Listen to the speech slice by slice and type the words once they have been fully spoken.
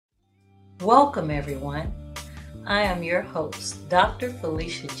Welcome, everyone. I am your host, Dr.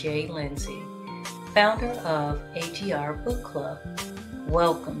 Felicia J. Lindsay, founder of AGR Book Club.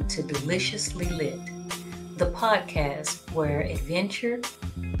 Welcome to Deliciously Lit, the podcast where adventure,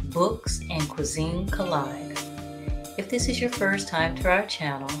 books, and cuisine collide. If this is your first time to our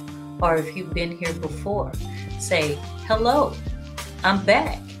channel, or if you've been here before, say, hello, I'm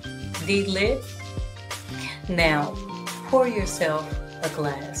back. D-Lit? Now, pour yourself a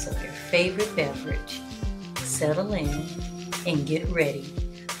glass of your favorite beverage, settle in, and get ready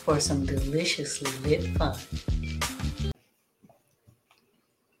for some deliciously lit fun.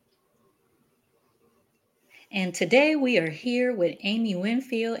 And today we are here with Amy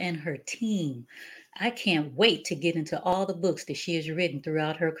Winfield and her team. I can't wait to get into all the books that she has written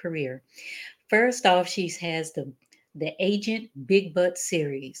throughout her career. First off, she has the Agent Big Butt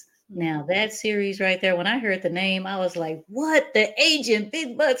series. Now, that series right there, when I heard the name, I was like, what? The Agent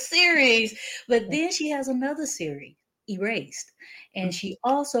Big Butt series? But then she has another series, Erased. And she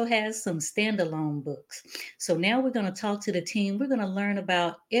also has some standalone books. So now we're going to talk to the team. We're going to learn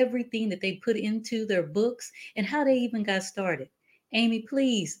about everything that they put into their books and how they even got started. Amy,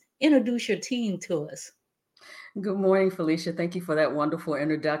 please introduce your team to us. Good morning, Felicia. Thank you for that wonderful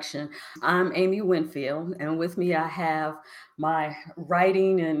introduction. I'm Amy Winfield, and with me I have my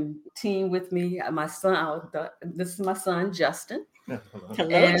writing and team with me. My son, this is my son, Justin. Hello,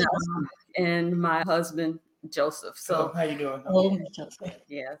 Justin. And my husband, Joseph. So how you doing? Oh, Joseph.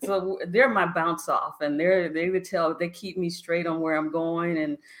 Yeah, so they're my bounce off, and they keep me straight on where I'm going,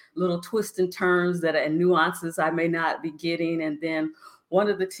 and little twists and turns and nuances I may not be getting. And then one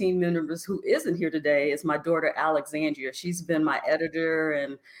of the team members who isn't here today is my daughter, Alexandria. She's been my editor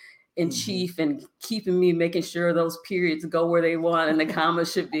and in chief and keeping me, making sure those periods go where they want and the commas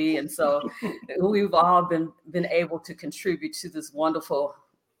should be. And so we've all been able to contribute to this wonderful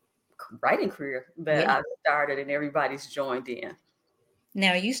writing career that I've started and everybody's joined in.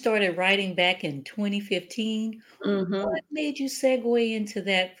 Now, you started writing back in 2015. Mm-hmm. What made you segue into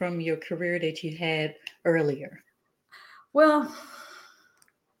that from your career that you had earlier? Well,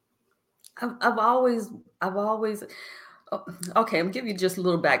 I've always okay, I'm giving you just a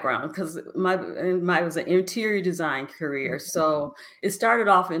little background because my was an interior design career. So it started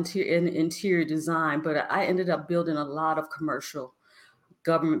off in interior design, but I ended up building a lot of commercial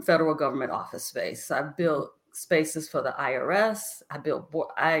federal government office space. I built spaces for the IRS.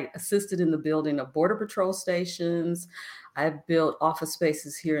 I assisted in the building of Border Patrol stations. I built office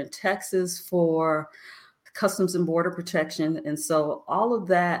spaces here in Texas for Customs and Border Protection. And so all of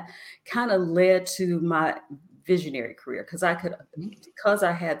that kind of led to my visionary career because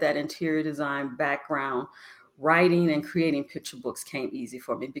I had that interior design background. Writing and creating picture books came easy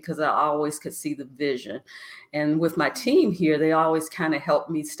for me because I always could see the vision. And with my team here, they always kind of helped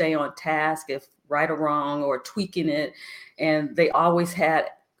me stay on task if right or wrong or tweaking it. And they always had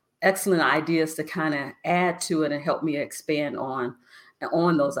excellent ideas to kind of add to it and help me expand on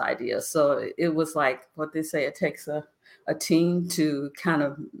those ideas. So it was like what they say, it takes a team to kind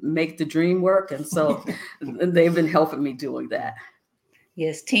of make the dream work. And so they've been helping me doing that.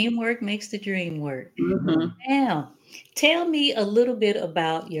 Yes, teamwork makes the dream work. Mm-hmm. Now, tell me a little bit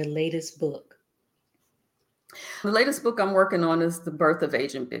about your latest book. The latest book I'm working on is The Birth of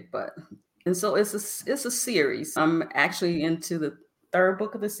Agent Big Butt. And so it's a series. I'm actually into the third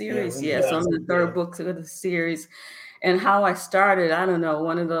book of the series. So I'm in the third book of the series. And how I started, I don't know,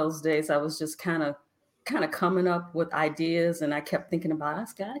 one of those days I was just kind of coming up with ideas, and I kept thinking about I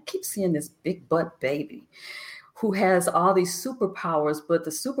keep seeing this big butt baby who has all these superpowers, but the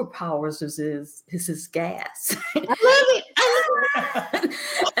superpowers is his gas. I love it.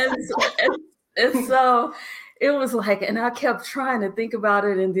 and so it was like, and I kept trying to think about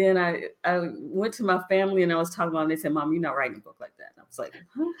it. And then I went to my family and I was talking about it, and they said, Mom, you're not writing a book like that. And I was like,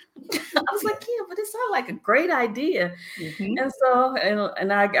 huh? I was like, yeah, but it sounded like a great idea. Mm-hmm. And so,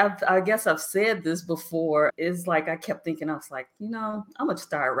 and I guess I've said this before, is like, I kept thinking, I was like, I'm going to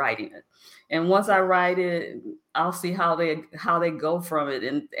start writing it. And once I write it, I'll see how they go from it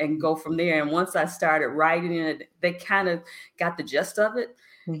and go from there. And once I started writing it, they kind of got the gist of it.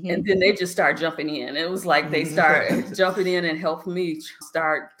 Mm-hmm. And then they just start jumping in. It was like they start jumping in and helped me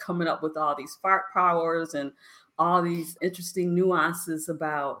start coming up with all these spark powers and all these interesting nuances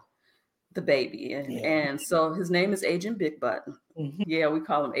about the baby. And so his name is Agent Big Butt. Mm-hmm. Yeah, we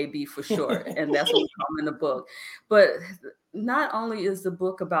call him AB for short. And that's what we call him in the book. But not only is the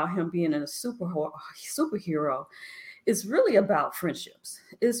book about him being a superhero, it's really about friendships.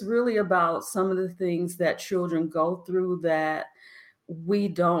 It's really about some of the things that children go through that we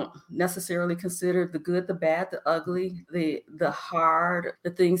don't necessarily consider the good, the bad, the ugly, the hard,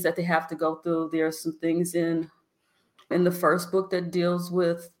 the things that they have to go through. There are some things in the first book that deals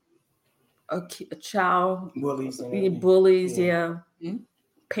with a child being bullies, Mm-hmm.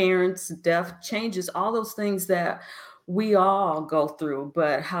 parents, death, changes, all those things that we all go through,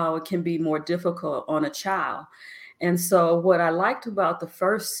 but how it can be more difficult on a child. And so what I liked about the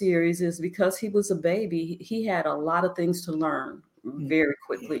first series is because he was a baby, he had a lot of things to learn very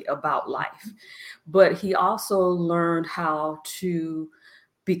quickly about life. But he also learned how to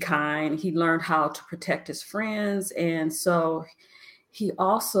be kind. He learned how to protect his friends. And so he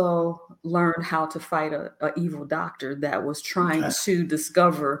also learned how to fight a evil doctor that was trying to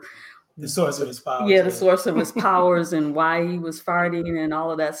discover the source of his powers. Yeah, the source of his powers and why he was fighting and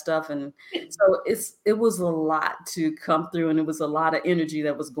all of that stuff. And so it was a lot to come through, and it was a lot of energy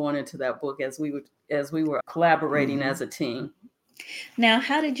that was going into that book as we were collaborating as a team. Now,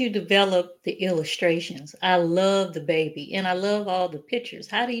 how did you develop the illustrations? I love the baby, and I love all the pictures.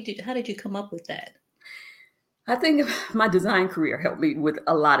 How did you come up with that? I think my design career helped me with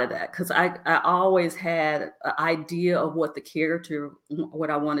a lot of that, because I always had an idea of what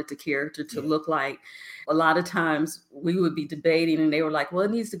I wanted the character to look like. A lot of times we would be debating and they were like, well,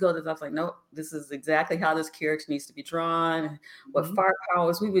 it needs to go this. I was like, no, this is exactly how this character needs to be drawn. What fire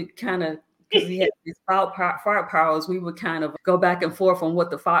powers, we would kind of, because he had these fire powers, we would kind of go back and forth on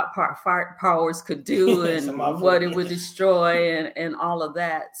what the fire powers could do and what it would destroy and all of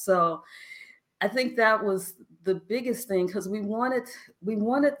that. So I think that was the biggest thing, because we wanted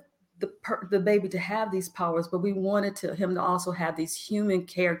the baby to have these powers, but we wanted him to also have these human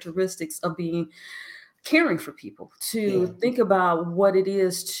characteristics of caring for people, to think about what it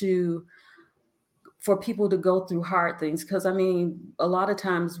is for people to go through hard things. Because I mean, a lot of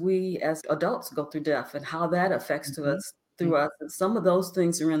times we as adults go through death and how that affects us. And some of those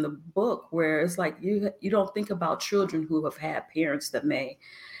things are in the book, where it's like you don't think about children who have had parents that may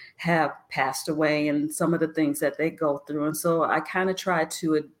have passed away and some of the things that they go through. And so I kind of try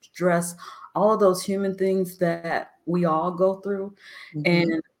to address all of those human things that we all go through.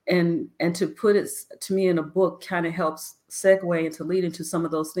 And to put it to me in a book kind of helps segue and to lead into some of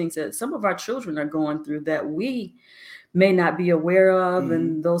those things that some of our children are going through that we may not be aware of,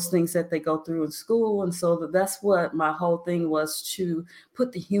 and those things that they go through in school. And so that's what my whole thing was, to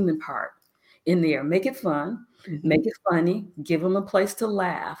put the human part in there, make it fun, make it funny, give them a place to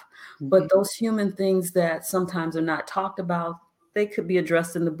laugh. But those human things that sometimes are not talked about, they could be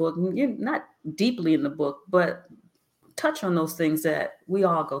addressed in the book, not deeply in the book, but touch on those things that we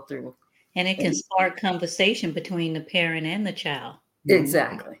all go through. And it can spark conversation between the parent and the child.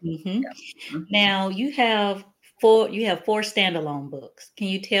 Exactly. Now you have four standalone books. Can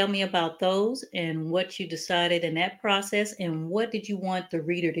you tell me about those and what you decided in that process, and what did you want the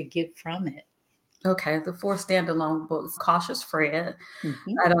reader to get from it? Okay, the 4 standalone books. Cautious Fred.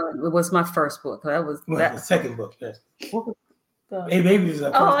 It was my first book. That was the second book. Yes. Hey, Babies.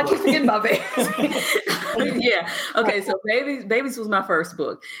 I keep forgetting about Babies. Yeah. Okay. So Babies was my first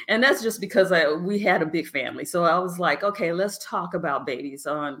book, and that's just because we had a big family. So I was like, okay, let's talk about babies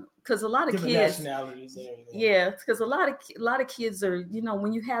because a lot of different kids, nationalities and everything. Yeah, because a lot of kids are,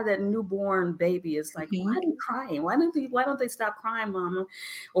 when you have that newborn baby, it's like, why are they crying? Why don't they stop crying, mama?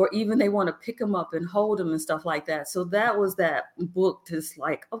 Or even they want to pick them up and hold them and stuff like that. So that was that book, just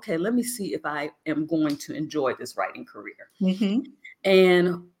like, okay, let me see if I am going to enjoy this writing career.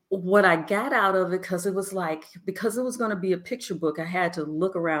 And what I got out of it, because it was going to be a picture book, I had to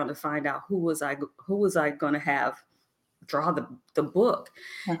look around to find out who was I going to have draw the book.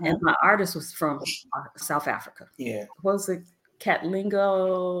 And my artist was from South Africa. Yeah. What was it?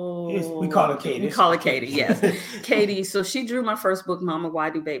 Catlingo. We call her Katie. Yes. Katie. So she drew my first book, Mama,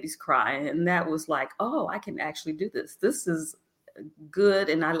 Why Do Babies Cry? And that was like, oh, I can actually do this. This is good.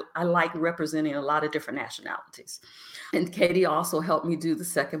 And I like representing a lot of different nationalities. And Katie also helped me do the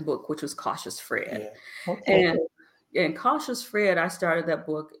second book, which was Cautious Fred. Yeah. Okay. And Cautious Fred, I started that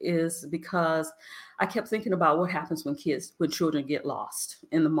book is because I kept thinking about what happens when children get lost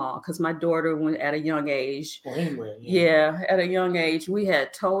in the mall. Because my daughter went at a young age. Or anywhere. Yeah, at a young age, we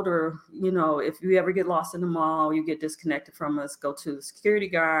had told her, if you ever get lost in the mall, you get disconnected from us, go to the security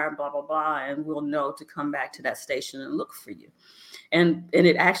guard, blah, blah, blah, and we'll know to come back to that station and look for you. And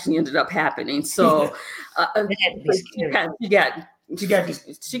it actually ended up happening. So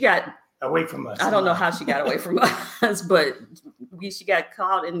she got away from us. I don't know how she got away from us, but she got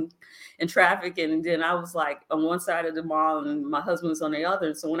caught in traffic. And then I was like on one side of the mall and my husband was on the other.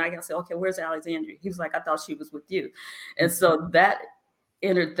 And so when I said, okay, where's Alexandria? He was like, I thought she was with you. And so that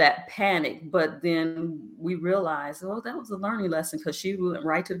entered that panic. But then we realized, oh, that was a learning lesson, because she went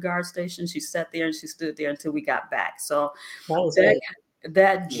right to the guard station. She sat there and she stood there until we got back. So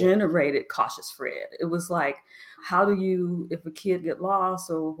that generated Cautious Fred. It was like, how do you, if a kid get lost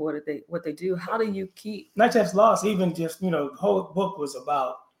or what they do, how do you keep, not just lost, even just, the whole book was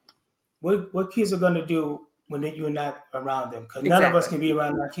about what kids are going to do when you're not around them, because none of us can be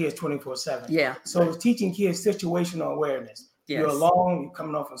around our kids 24/7. Yeah. So it's teaching kids situational awareness. Yes. You're alone, you're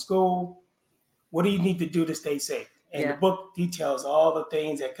coming home from school. What do you need to do to stay safe? And the book details all the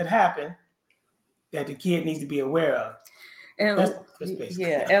things that could happen that the kid needs to be aware of. And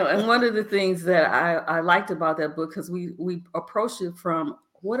and one of the things that I liked about that book, because we approached it from,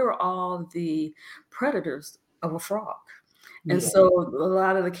 what are all the predators of a frog? And so a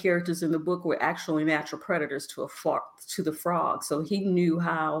lot of the characters in the book were actually natural predators to the frog. So he knew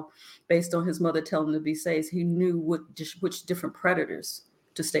how, based on his mother telling him to be safe, he knew which different predators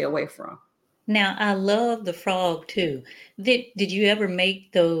to stay away from. Now, I love the frog too. Did you ever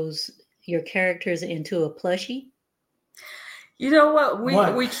make your characters into a plushie? You know what?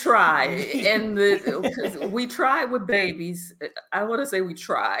 We tried, and we tried with babies. I want to say we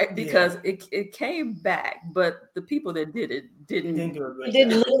tried, because it came back, but the people that did it didn't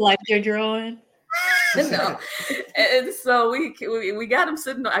look like they're drawing. No, and so we got them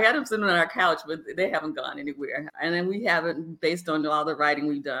sitting. I got them sitting on our couch, but they haven't gone anywhere. And then we haven't, based on all the writing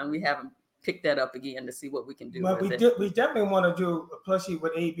we've done, we haven't pick that up again to see what we can do. But we definitely want to do a plushie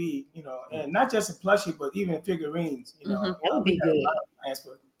with AB, and not just a plushie, but even figurines. That would be good. Plans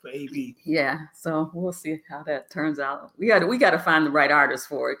for AB. Yeah, so we'll see how that turns out. We got to find the right artists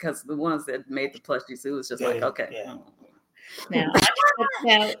for it, because the ones that made the plushies, it was just okay. Yeah. Now,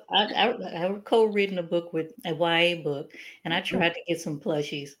 I co-written a book with a YA book, and I tried to get some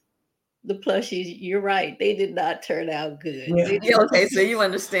plushies. The plushies, you're right, they did not turn out good. Yeah. Okay, so you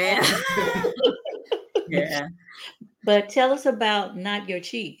understand. Yeah. But tell us about Not Your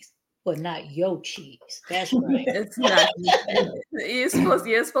Cheese. Well, not your cheese. That's right. It's not.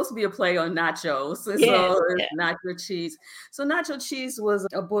 It's supposed to be a play on nachos. So it's Not Your Cheese. So Not Your Cheese was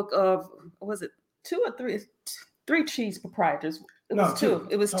a book of, was it 2 or 3? 3 cheese proprietors. It was 2.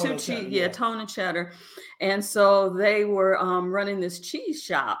 It was 2 cheese, Tone and Cheddar. And so they were running this cheese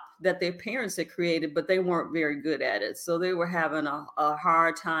shop that their parents had created, but they weren't very good at it. So they were having a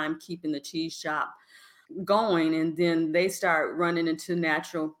hard time keeping the cheese shop going. And then they start running into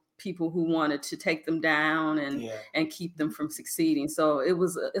natural people who wanted to take them down and keep them from succeeding. So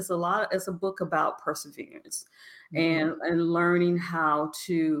it's a book about perseverance and learning how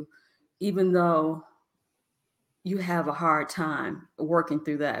to, even though you have a hard time working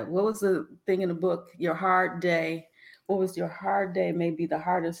through that. What was the thing in the book? Your hard day. What was your hard day? Maybe the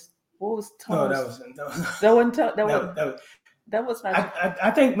hardest. What was Tone's? That was not. I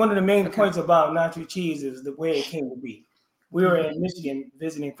think one of the main points about Not Your Cheese is the way it came to be. We were in Michigan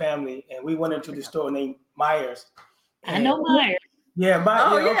visiting family, and we went into the store named Myers. I know Myers. Yeah,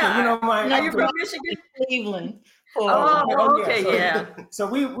 Myers. Okay, you know Myers. Are you from Michigan? Cleveland. Yeah. So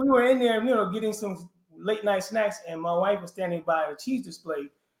we were in there, getting some late night snacks, and my wife was standing by a cheese display,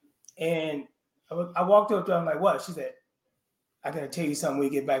 and I walked up to her. I'm like, "What?" She said, "I gotta tell you something when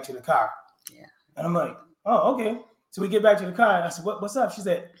we get back to the car." Yeah. And I'm like, "Oh, okay." So we get back to the car, and I said, "What's up?" She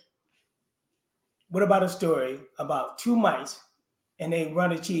said, "What about a story about 2 mice, and they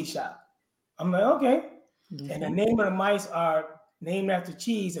run a cheese shop?" I'm like, "Okay." Mm-hmm. And the name of the mice are named after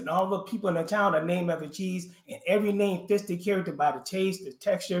cheese, and all the people in the town are named after cheese, and every name fits the character by the taste, the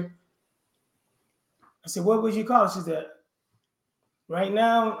texture. I said, "What would you call it?" She said, "Right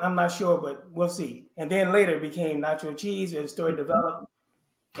now, I'm not sure, but we'll see." And then later it became Not Your Cheese, and the story developed.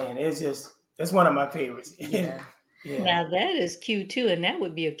 And it's one of my favorites. Yeah. Yeah. Now that is cute too, and that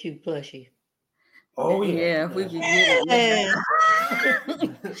would be a cute plushie. Oh yeah. Yeah, if we could get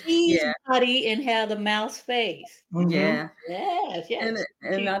it. Cheese body and have the mouse face. Mm-hmm. Yeah. Yes.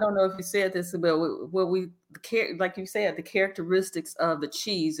 And I don't know if you said this, but like you said, the characteristics of the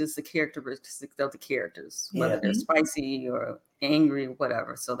cheese is the characteristics of the characters, whether they're spicy or angry or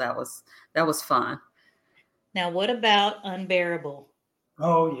whatever. So that was fun. Now, what about Unbearable?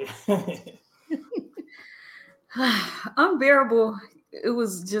 Oh yeah. Unbearable. It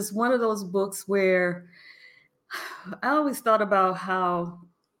was just one of those books where I always thought about how,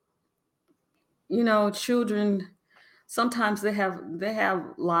 children, sometimes they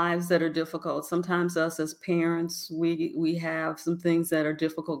have lives that are difficult. Sometimes us as parents, we have some things that are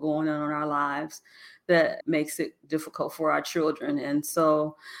difficult going on in our lives that makes it difficult for our children. And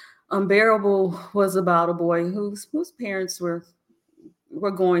so Unbearable was about a boy whose parents were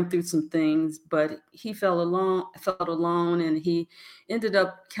were going through some things, but he felt alone, and he ended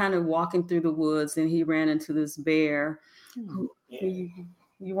up kind of walking through the woods, and he ran into this bear. You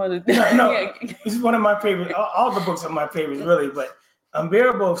want to? No, it's one of my favorite. All the books are my favorites, really. But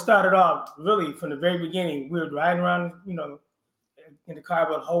Unbearable started off really from the very beginning. We were riding around, in the car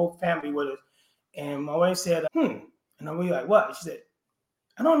with the whole family with us, and my wife said, and I'm really like, what? She said,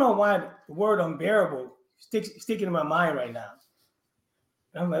 I don't know why the word unbearable sticking in my mind right now.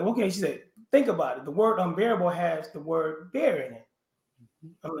 And I'm like, okay. She said, think about it. The word unbearable has the word bear in it.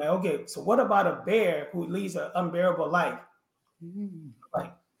 I'm like, okay, so what about a bear who leads an unbearable life?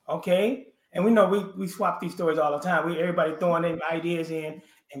 Like, okay. And we know we swap these stories all the time. Everybody throwing in ideas in,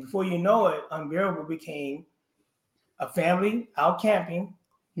 and before you know it, Unbearable became a family out camping.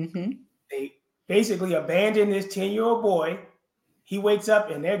 They basically abandon this 10-year-old boy. He wakes up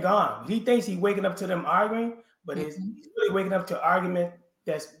and they're gone. He thinks he's waking up to them arguing, but he's really waking up to an argument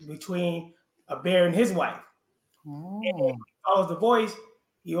that's between a bear and his wife. And he follows the voice.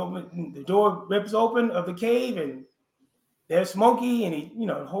 The door rips open of the cave, and there's Smokey, and he,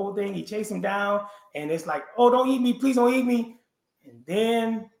 the whole thing. He chases him down, and it's like, oh, don't eat me, please don't eat me, and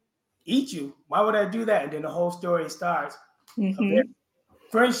then eat you. Why would I do that? And then the whole story starts.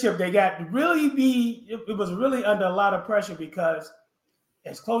 Friendship they got to really it was really under a lot of pressure, because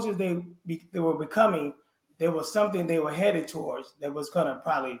as close as they were becoming, there was something they were headed towards that was going to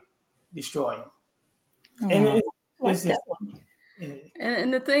probably destroy them. And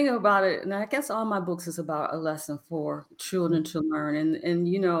and the thing about it, and I guess all my books is about a lesson for children to learn. And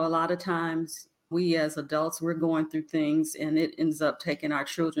a lot of times we as adults, we're going through things, and it ends up taking our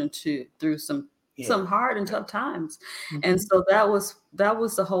children through some hard and tough times. And so that was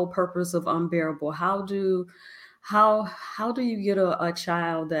the whole purpose of Unbearable. How do you get a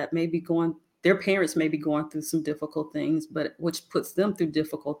child that may be their parents may be going through some difficult things, but which puts them through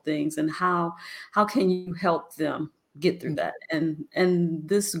difficult things, and how can you help them get through that? And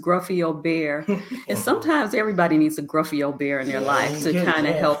this gruffy old bear, and sometimes everybody needs a gruffy old bear in their life to kind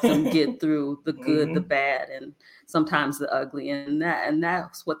of help them get through the good, the bad, and sometimes the ugly. And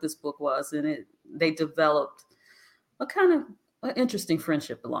that's what this book was. And they developed a kind of an interesting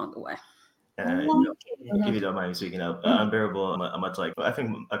friendship along the way. If you don't mind me speaking up, Unbearable, much like, I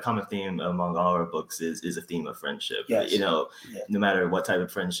think a common theme among all our books is a theme of friendship. Yes. No matter what type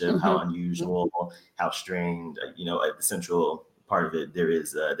of friendship, how unusual, how strained, at the central part of it, there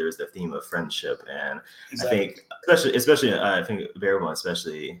is the theme of friendship. And exactly. I think especially I think Unbearable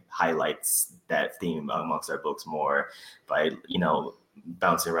especially highlights that theme amongst our books more by,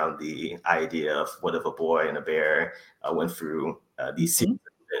 bouncing around the idea of what if a boy and a bear went through these scenes.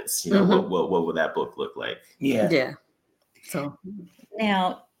 What would that book look like? Yeah. So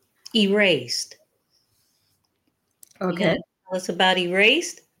now, Erased. Okay. Tell us about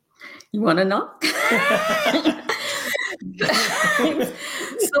Erased. You want to know?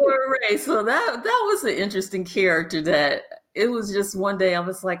 So that was an interesting character. That it was just one day I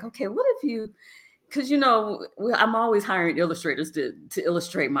was like, okay, what if you? Because I'm always hiring illustrators to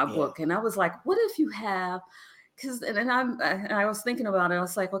illustrate my book, and I was like, what if you have? And I was thinking about it. I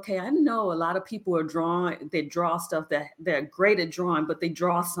was like, okay, I know a lot of people they draw stuff that they're great at drawing, but they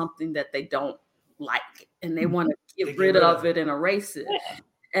draw something that they don't like, and they want to get rid of it and erase it. Yeah.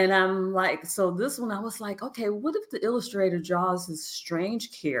 And I'm like, so this one, I was like, okay, what if the illustrator draws this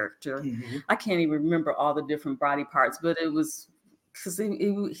strange character? I can't even remember all the different body parts, but it was because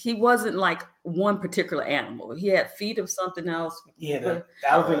he wasn't like one particular animal. He had feet of something else. The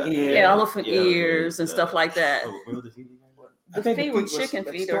elephant ears. Elephant ears and stuff like that. What were the feet? The feet were chicken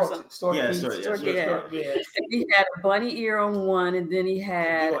feet or something. Stork feet. He had a bunny ear on one, and then he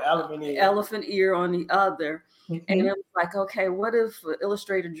had elephant ear on the other. And it was like, okay, what if an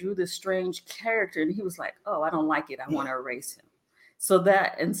illustrator drew this strange character? And he was like, oh, I don't like it. I want to erase him. So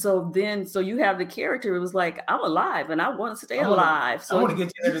you have the character. It was like, I'm alive and I want to stay alive. So I want to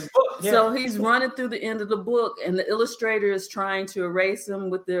get to this book. Yeah. So he's running through the end of the book, and the illustrator is trying to erase him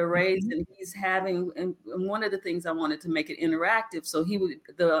with the erase, and he's having. And one of the things I wanted to make it interactive, so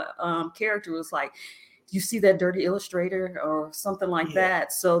the character was like, "You see that dirty illustrator?" or something like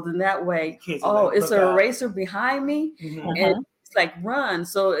that. So then that way, it's an eraser behind me, and like run.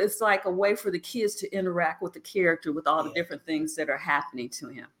 So it's like a way for the kids to interact with the character with all the different things that are happening to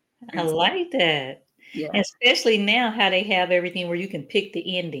him. I like that. Yeah. Especially now how they have everything where you can pick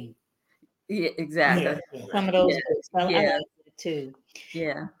the ending. Yeah, exactly. Some of those books. I like it too.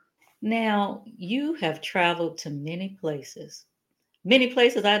 Yeah. Now you have traveled to many places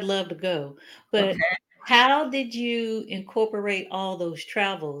I'd love to go, but How did you incorporate all those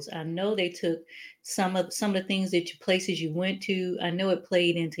travels? I know they took some of the things that you places you went to. I know it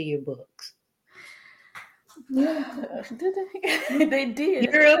played into your books. Yeah, did they? They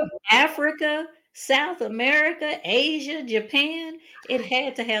did. Europe, Africa, South America, Asia, Japan. It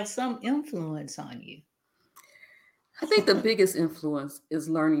had to have some influence on you. I think the biggest influence is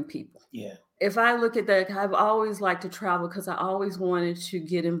learning people. Yeah. If I look at that, I've always liked to travel because I always wanted to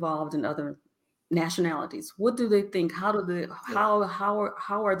get involved in other nationalities. What do they think? How do they how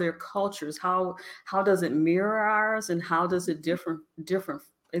are their cultures? How does it mirror ours, and how does it different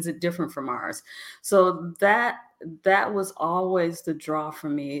is it different from ours? So that was always the draw for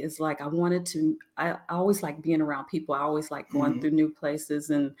me. It's like I always like being around people. I always like going through new places,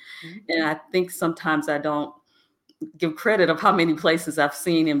 and I think sometimes I don't give credit of how many places I've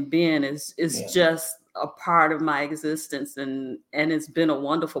seen and been is just a part of my existence, and it's been a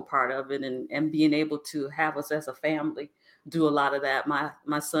wonderful part of it, and being able to have us as a family do a lot of that.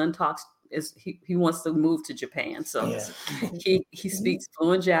 My son he wants to move to Japan, so he speaks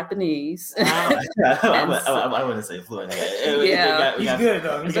fluent Japanese. I wouldn't say fluent. Yeah, he's good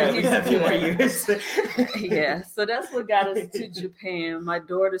though. He's got a few more years. Yeah, so that's what got us to Japan. My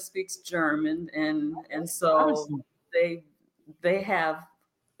daughter speaks German, and so they have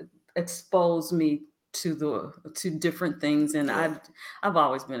exposed me to different things, and I've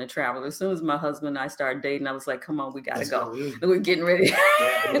always been a traveler. As soon as my husband and I started dating, I was like, come on, we gotta go. We're getting ready.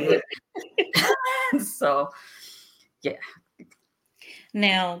 So yeah.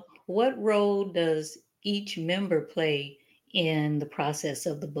 Now, what role does each member play in the process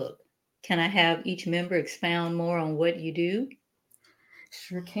of the book? Can I have each member expound more on what you do?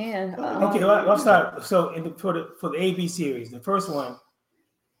 Sure can. Okay, I'll start. So for the AB series, the first one,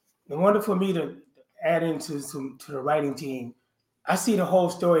 in order for me to add into to the writing team, I see the whole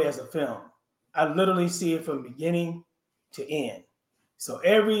story as a film. I literally see it from beginning to end. So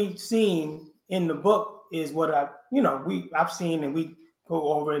every scene in the book is what I've seen, and we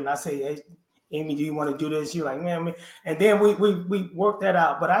go over it, and I say, hey, Amy, do you want to do this? You're like, man, and then we work that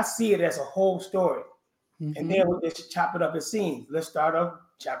out. But I see it as a whole story. And then we just chop it up in scenes. Let's start up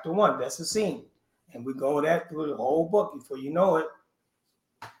chapter 1. That's a scene. And we go that through the whole book. Before you know it,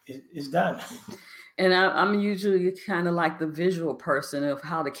 it's done. And I'm usually kind of like the visual person of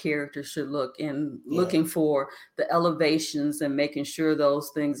how the character should look, and looking for the elevations and making sure those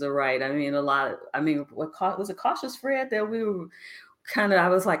things are right. What was it, Cautious Fred, that we were kind of, I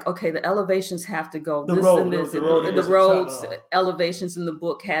was like, okay, the elevations have to go. The roads elevations in the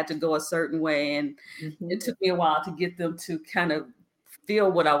book had to go a certain way. And it took me a while to get them to kind of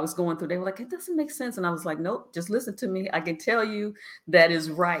feel what I was going through. They were like, it doesn't make sense. And I was like, nope, just listen to me. I can tell you that is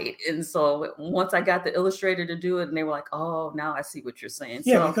right. And so once I got the illustrator to do it, and they were like, oh, now I see what you're saying.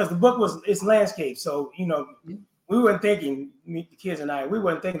 Yeah, because the book it's landscape. So, we weren't thinking, the kids and I, we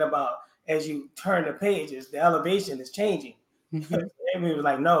weren't thinking about, as you turn the pages, the elevation is changing. And we were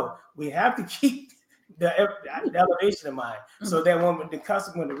like, no, we have to keep the elevation in mind. So that when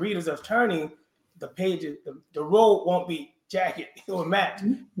the readers are turning the pages, the road won't be jagged or match.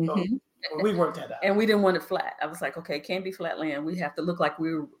 So we worked that out. And we didn't want it flat. I was like, okay, it can't be flat land. We have to look like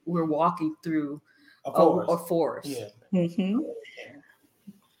we're walking through a forest. Yeah.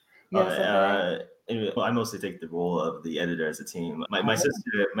 I mostly take the role of the editor as a team. My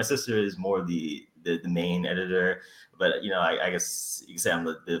sister is more the main editor, but I guess you can say I'm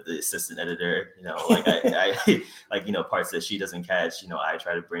the assistant editor. I parts that she doesn't catch, I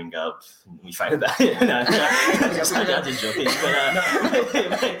try to bring up. We fight about it. I'm just joking,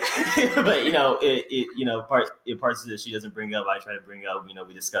 but parts that she doesn't bring up, I try to bring up.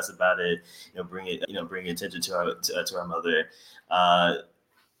 We discuss about it. Bring attention to our mother.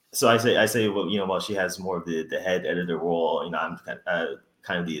 So I say, while she has more of the head editor role, I'm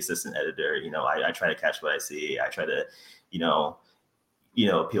kind of the assistant editor. I try to catch what I see. I try to,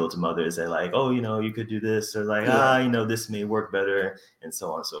 appeal to mothers that like, oh, you could do this, or like, this may work better, and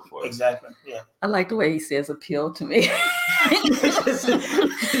so on and so forth. Exactly. Yeah. I like the way he says appeal to me.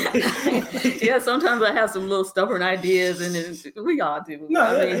 Yeah, sometimes I have some little stubborn ideas, and we all do. In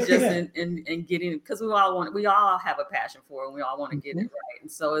getting, because we all have a passion for it, and we all want to get it right.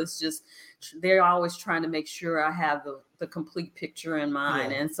 And so it's just, they're always trying to make sure I have the complete picture in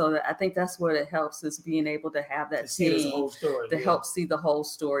mind. And so I think that's what it helps, is being able to have that team to help see the whole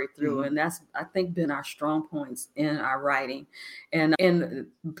story through. And that's, I think, been our strong points in our writing, and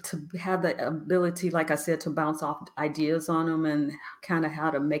to have the ability, like I said, to bounce off ideas on them and kind of how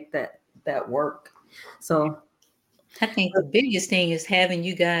to make that work. So I think the biggest thing is having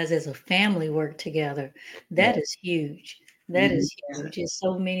you guys as a family work together. That is huge. That is huge. Just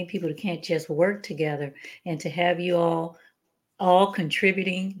so many people that can't just work together, and to have you all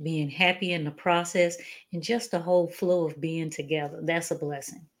contributing, being happy in the process, and just the whole flow of being together. That's a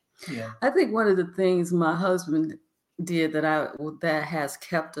blessing. Yeah. I think one of the things my husband did that has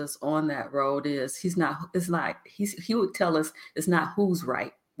kept us on that road is he would tell us it's not who's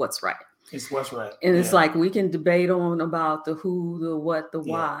right, what's right. It's what's right. And it's like we can debate on about the who, the what, the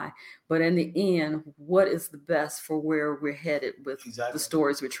why, but in the end, what is the best for where we're headed with the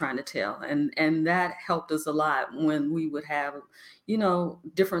stories we're trying to tell. And that helped us a lot when we would have,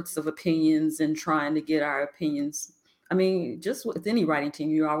 difference of opinions and trying to get our opinions. I mean, just with any writing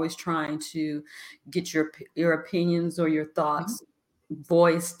team, you're always trying to get your opinions or your thoughts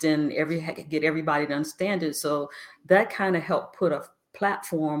voiced and get everybody to understand it. So that kind of helped put a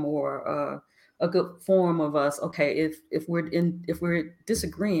platform or a good form of us. Okay, if we're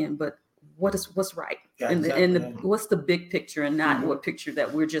disagreeing, but what's right, what's the big picture and not what picture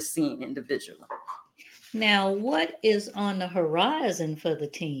that we're just seeing individually. Now, what is on the horizon for the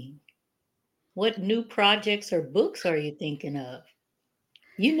team? What new projects or books are you thinking of?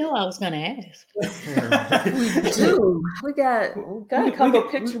 I was going to ask. We do. We got a couple of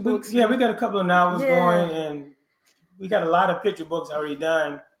picture books. Yeah, we got a couple of novels going, and we got a lot of picture books already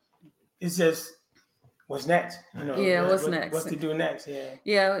done. It's just what's next. What's next? What's to do next?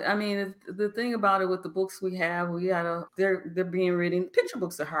 Yeah. I mean, the thing about it with the books we have, they're being written. Picture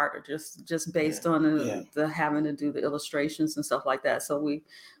books are harder, just based on the having to do the illustrations and stuff like that. So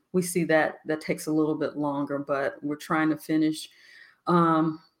we see that takes a little bit longer, but we're trying to finish.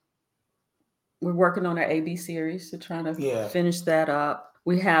 We're working on our AB series to try to finish that up.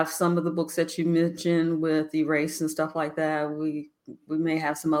 We have some of the books that you mentioned with Erase and stuff like that. We may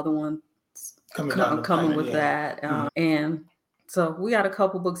have some other ones coming with that. And so we got a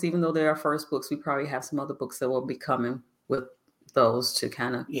couple books, even though they're our first books, we probably have some other books that will be coming with those to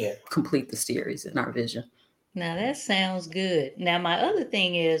kind of complete the series in our vision. Now that sounds good. Now my other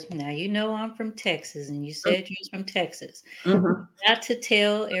thing is, I'm from Texas, and you said you was from Texas. Got to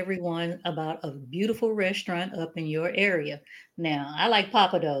tell everyone about a beautiful restaurant up in your area. Now I like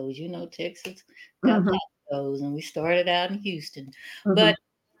Papa Do's. Texas got Papa Do's, and we started out in Houston. But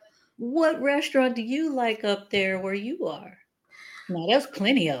what restaurant do you like up there where you are? Now there's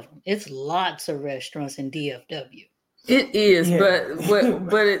plenty of them. It's lots of restaurants in DFW. It is,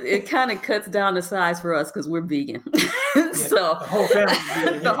 but it kind of cuts down the size for us because we're vegan. So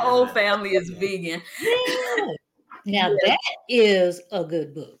the whole family is vegan. Yeah. Now that is a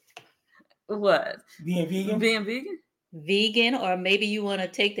good book. What? Being vegan? Being vegan? Vegan, or maybe you want to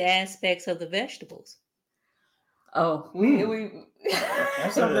take the aspects of the vegetables. Oh,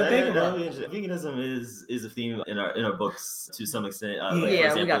 that's something to think about. Veganism is a theme in our books to some extent. We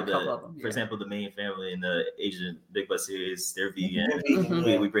got a couple of them. For example, the main family in the Asian Big Butt series, they're vegan.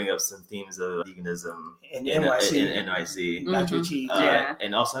 We bring up some themes of veganism in NYC. Natural cheese.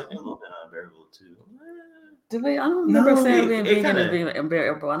 And also a little bit unbearable too. I don't remember saying being vegan is being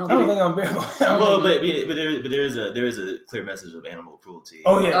unbearable. I don't think unbearable. Well, but there is a clear message of animal cruelty.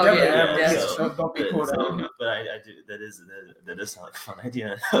 Oh yeah, definitely. Don't be cool. But I do that does sound like a fun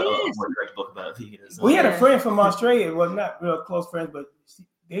idea. A more direct book about veganism. We had a friend from Australia. Well, not real close friends, but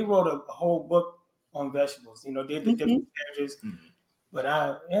they wrote a whole book on vegetables. They did the different stages. But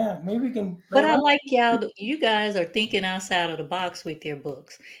maybe we can. But I like you guys are thinking outside of the box with your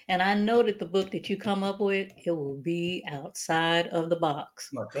books. And I know that the book that you come up with, it will be outside of the box.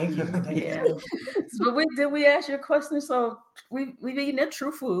 Well, thank you. So did we ask your question? So we've eaten at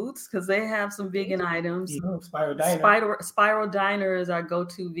True Foods because they have some vegan items. Spiral Diner. Spiral Diner is our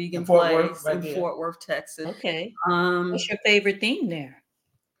go-to vegan place in Fort Worth, Texas. Okay. What's your favorite thing there?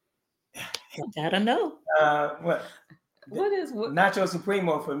 I gotta know. What is Nacho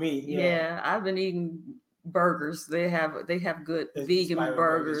Supremo for me? Yeah, I've been eating burgers. They have good vegan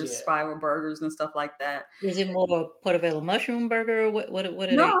burgers, spiral burgers and stuff like that. Is it more a portobello mushroom burger? Or what are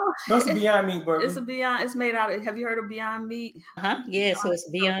they? No, it's a Beyond Meat burger. It's made out of. Have you heard of Beyond Meat? Yeah, so it's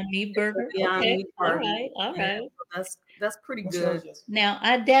Beyond Meat burger. Beyond Meat burger. All right. Yeah, that's pretty good. Now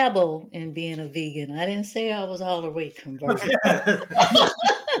I dabble in being a vegan. I didn't say I was all the way converted.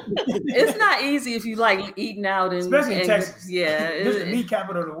 It's not easy if you like eating out, especially in Texas. Yeah, it's the meat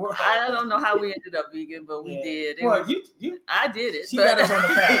capital of the world. I don't know how we ended up vegan, but we did. I did it. She got us on the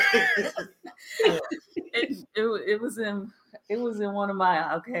path. It was in one of my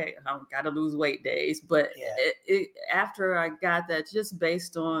I gotta lose weight days, but after I got that, just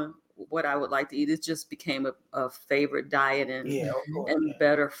based on what I would like to eat, it just became a favorite diet and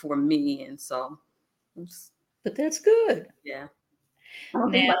better for me, and so. But that's good. Yeah. I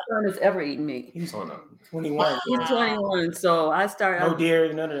don't think my son has ever eaten meat. He's 21. He's 21, so I started. No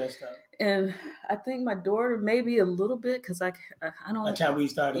dairy, none of that stuff. And I think my daughter maybe a little bit because I don't. By the time we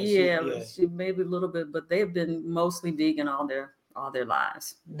started, she maybe a little bit, but they've been mostly vegan all their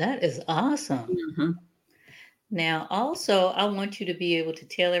lives. That is awesome. Mm-hmm. Now, also, I want you to be able to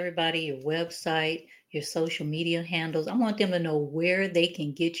tell everybody your website, your social media handles. I want them to know where they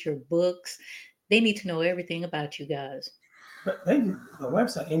can get your books. They need to know everything about you guys. But the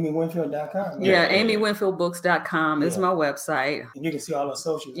website, amywinfield.com. Yeah, amywinfieldbooks.com is my website. And you can see all our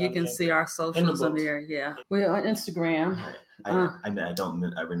socials. You can see our socials on there. Yeah, we're on Instagram. I don't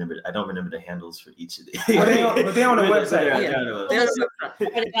remember the handles for each of these. But they're on the website. Are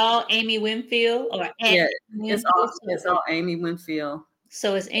they all Amy Winfield or it's all Amy Winfield.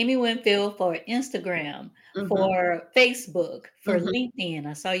 So it's Amy Winfield for Instagram, for Facebook, for LinkedIn.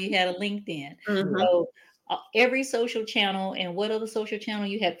 I saw you had a LinkedIn. So every social channel, and what other social channel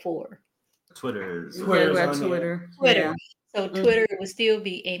you had for? Twitter. Twitter. Yeah. So Twitter would still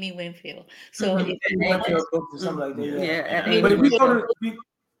be Amy Winfield. So if you want books or something like that. But if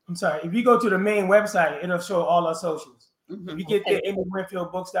you go to the main website, it'll show all our socials. If you get there,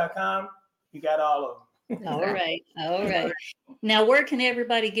 amywinfieldbooks.com, you got all of them. All right. Now, where can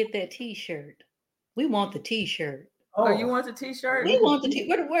everybody get that T-shirt? We want the T-shirt. Oh, you want the T-shirt? We want the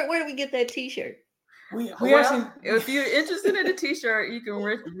T-shirt. Where do we get that T-shirt? If you're interested in a T-shirt, you can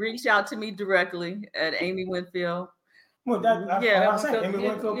reach out to me directly at Amy Winfield.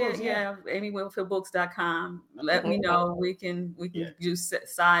 amywinfieldbooks.com. Let me know. We can do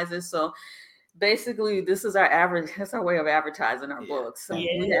sizes. So basically, this is our average. That's our way of advertising our books. So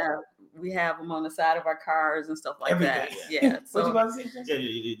we have them on the side of our cars and stuff like that. Yeah. So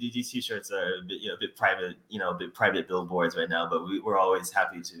these T-shirts are a bit private, a bit private billboards right now. But we're always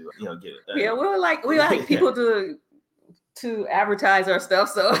happy to get. We like people to advertise our stuff.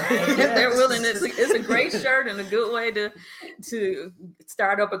 So if they're willing, it's a great shirt and a good way to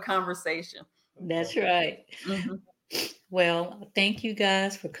start up a conversation. That's right. Well, thank you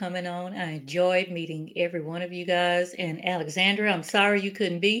guys for coming on. I enjoyed meeting every one of you guys. And Alexandra, I'm sorry you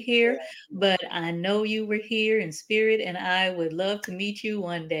couldn't be here, but I know you were here in spirit, and I would love to meet you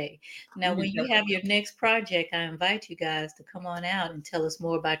one day. Now, when you have your next project, I invite you guys to come on out and tell us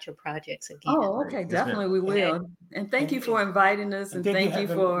more about your projects again. Oh, okay. Definitely we will. And thank you for inviting us, and thank you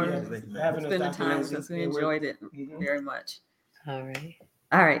for spending time with us. We enjoyed it very much. All right.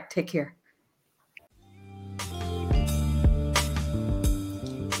 All right. Take care.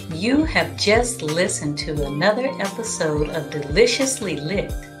 You have just listened to another episode of Deliciously Lit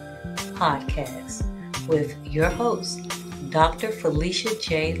podcast with your host, Dr. Felicia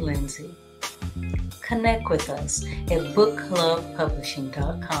J. Lindsay. Connect with us at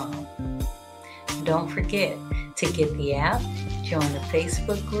bookclubpublishing.com. Don't forget to get the app, join the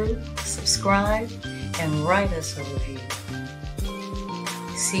Facebook group, subscribe, and write us a review.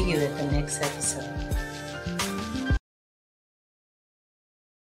 See you at the next episode.